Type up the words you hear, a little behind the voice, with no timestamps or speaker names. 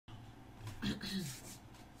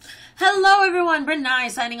Hello everyone, Brinai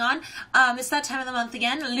signing on. It's that time of the month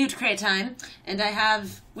again, Loot Crate time. And I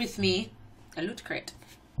have with me a Loot Crate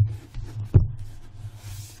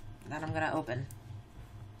that I'm going to open.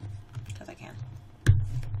 Because I can.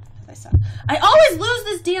 Because I suck. I always lose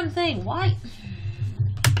this damn thing. Why?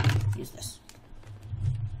 Use this.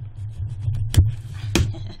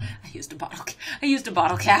 I used a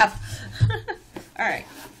bottle cap. Alright,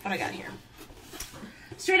 what I got here?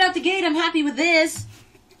 Straight out the gate, I'm happy with this.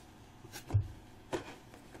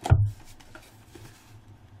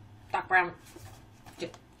 Doc Brown. Can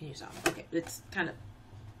you saw him? Okay, it's kind of...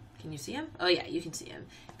 Can you see him? Oh yeah, you can see him.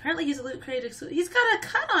 Apparently he's a Loot Crate exclusive. He's got a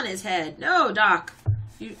cut on his head. No, Doc.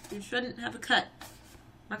 You shouldn't have a cut.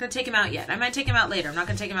 I'm not going to take him out yet. I might take him out later. I'm not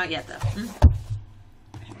going to take him out yet, though.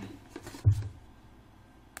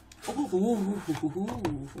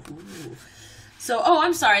 So, oh,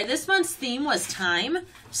 I'm sorry. This month's theme was time.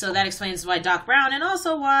 So that explains why Doc Brown and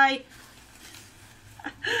also why...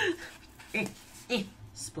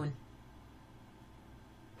 Spoon.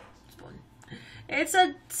 It's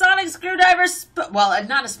a sonic screwdriver well,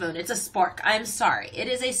 not a spoon. It's a spork. I'm sorry. It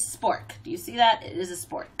is a spork. Do you see that? It is a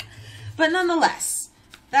spork. But nonetheless,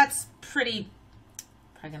 that's pretty...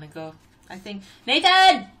 Probably gonna go, I think.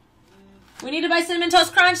 Nathan! We need to buy Cinnamon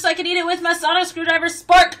Toast Crunch so I can eat it with my sonic screwdriver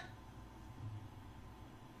spork.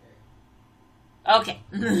 Okay.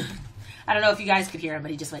 I don't know if you guys could hear him,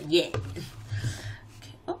 but he just went, yeah. Okay.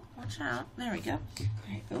 Oh, watch out. There we go. There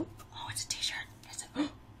you go. Oh, it's a t-shirt.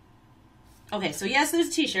 Okay, so yes, there's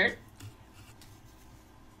a t-shirt.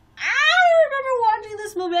 I remember watching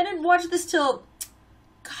this movie. I didn't watch this till,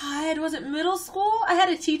 God, was it middle school? I had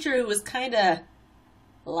a teacher who was kind of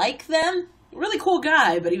like them. Really cool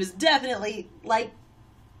guy, but he was definitely like...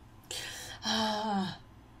 I'm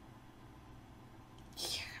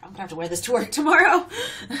going to have to wear this to work tomorrow.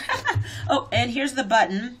 Oh, and here's the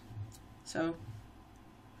button. So,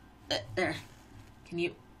 there. Can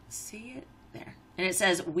you see it? There. And it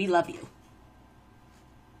says, "We love you."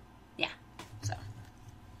 Yeah. So.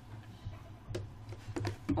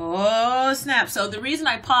 Oh, snap. So the reason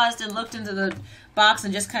I paused and looked into the box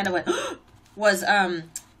and just kind of went, was, oh,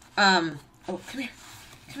 come here.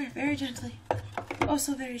 Come here, very gently. Oh,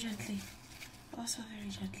 so very gently. Oh, so very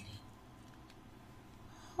gently.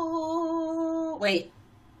 Oh, wait.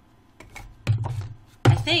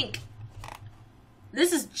 I think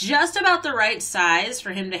this is just about the right size for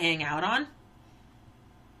him to hang out on.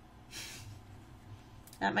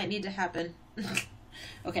 That might need to happen.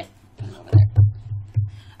 Okay. Over there.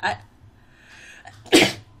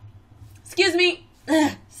 Excuse me.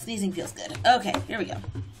 Sneezing feels good. Okay, here we go.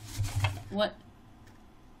 What?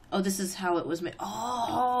 Oh, this is how it was made.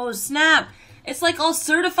 Oh, snap. It's like all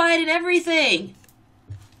certified and everything.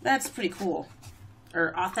 That's pretty cool.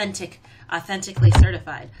 Or authentically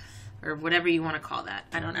certified. Or whatever you want to call that.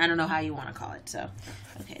 I don't know how you want to call it. So,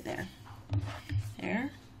 okay, there. There.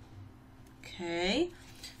 Okay.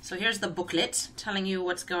 So here's the booklet telling you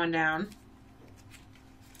what's going down.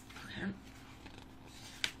 Okay.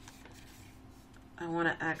 I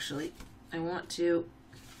want to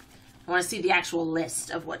see the actual list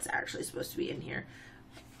of what's actually supposed to be in here.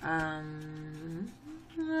 Where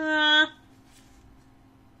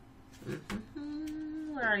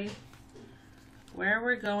are you? Where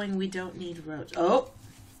we're going, we don't need roads. Oh!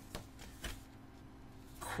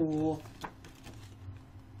 Cool.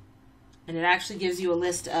 And it actually gives you a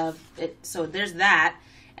list of it. So there's that.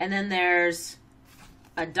 And then there's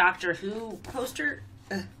a Doctor Who poster.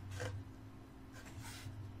 That's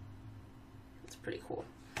pretty cool.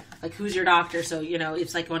 Like, who's your doctor? So, you know,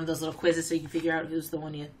 it's like one of those little quizzes so you can figure out who's the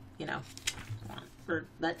one you know, want. Or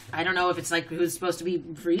that, I don't know if it's like who's supposed to be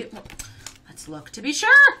for you. Let's look to be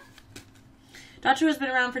sure. Doctor Who has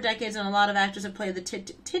been around for decades and a lot of actors have played the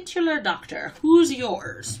titular doctor. Who's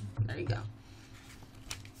yours? There you go.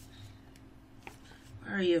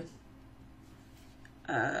 Where are you?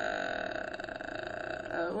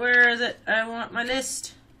 Where is it? I want my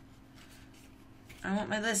list. I want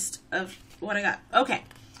my list of what I got. Okay.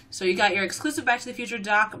 So you got your exclusive Back to the Future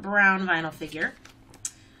Doc Brown vinyl figure.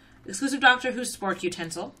 Exclusive Doctor Who spork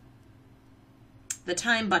utensil. The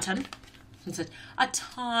time button. It said a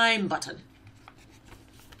time button.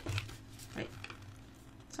 Right.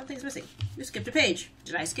 Something's missing. You skipped a page.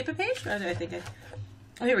 Did I skip a page? Or did I think I...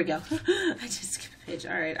 Oh, here we go. I just skipped a page.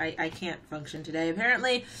 All right. I can't function today,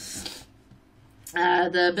 apparently.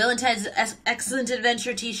 The Bill and Ted's Excellent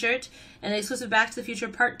Adventure t-shirt and the exclusive Back to the Future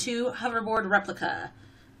Part 2 hoverboard replica.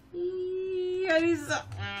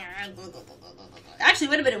 Actually,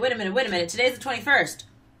 wait a minute. Today's the 21st.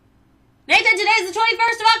 Nathan, today's the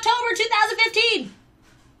 21st of October, 2015.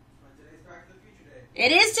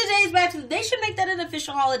 It is today's back to. They should make that an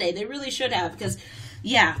official holiday. They really should have, because,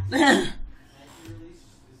 yeah.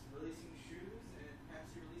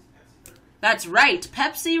 That's right.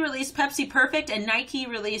 Pepsi released Pepsi Perfect, and Nike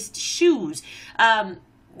released shoes that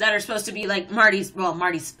are supposed to be like Marty's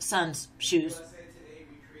son's shoes.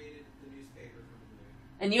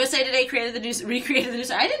 And USA Today recreated the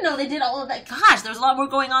news. I didn't know they did all of that. Gosh, there's a lot more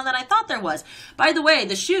going on than I thought there was. By the way,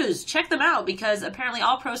 the shoes, check them out, because apparently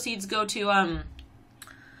all proceeds go to,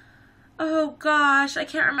 oh gosh, I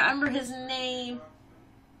can't remember his name.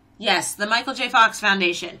 Yes, the Michael J. Fox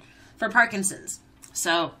Foundation for Parkinson's.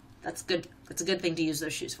 So that's good. That's a good thing to use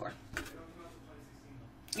those shoes for.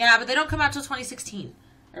 Yeah, but they don't come out till 2016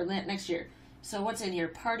 or next year. So what's in here?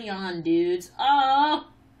 Party on, dudes. Oh.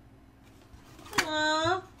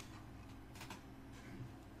 Aww.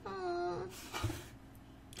 Aww.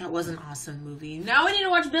 That was an awesome movie. Now we need to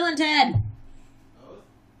watch Bill and Ted. Both?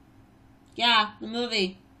 Yeah, the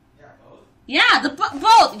movie. Yeah, both? Yeah,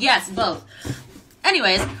 both. Yes, both.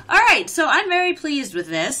 Anyways, all right. So I'm very pleased with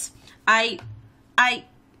this.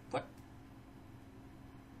 What?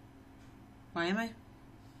 Why am I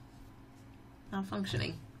not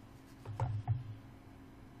functioning?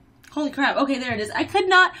 Holy crap. Okay, there it is. I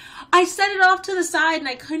set it off to the side and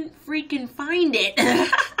I couldn't freaking find it.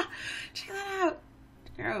 Check that out.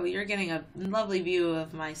 Oh, you're getting a lovely view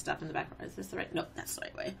of my stuff in the background. Is this the right? Nope, that's the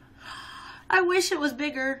right way. I wish it was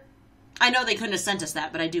bigger. I know they couldn't have sent us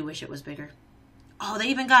that, but I do wish it was bigger. Oh, they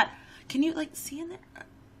even got, can you like see in there?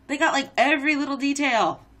 They got like every little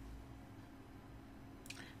detail.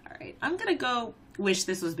 All right, I'm going to go wish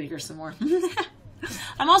this was bigger some more.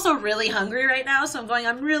 I'm also really hungry right now, so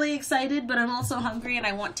I'm really excited, but I'm also hungry and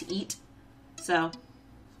I want to eat. So.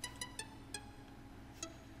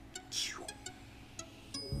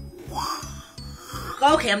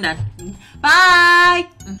 Okay, I'm done. Bye!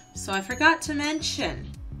 So I forgot to mention.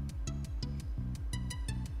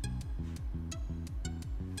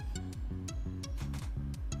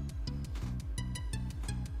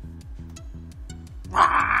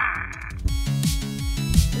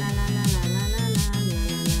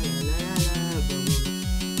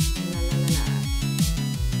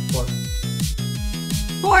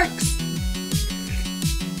 Forks.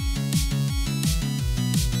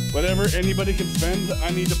 Whatever anybody can spend,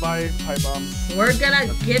 I need to buy pipe bombs. We're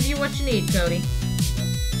gonna give you what you need, Cody.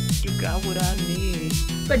 You got what I need.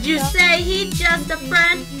 But you say he's just a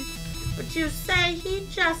friend. But you say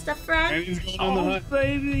he's just a friend. And he's going on the hunt.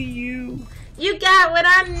 Baby, you. You got what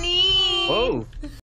I need. Whoa.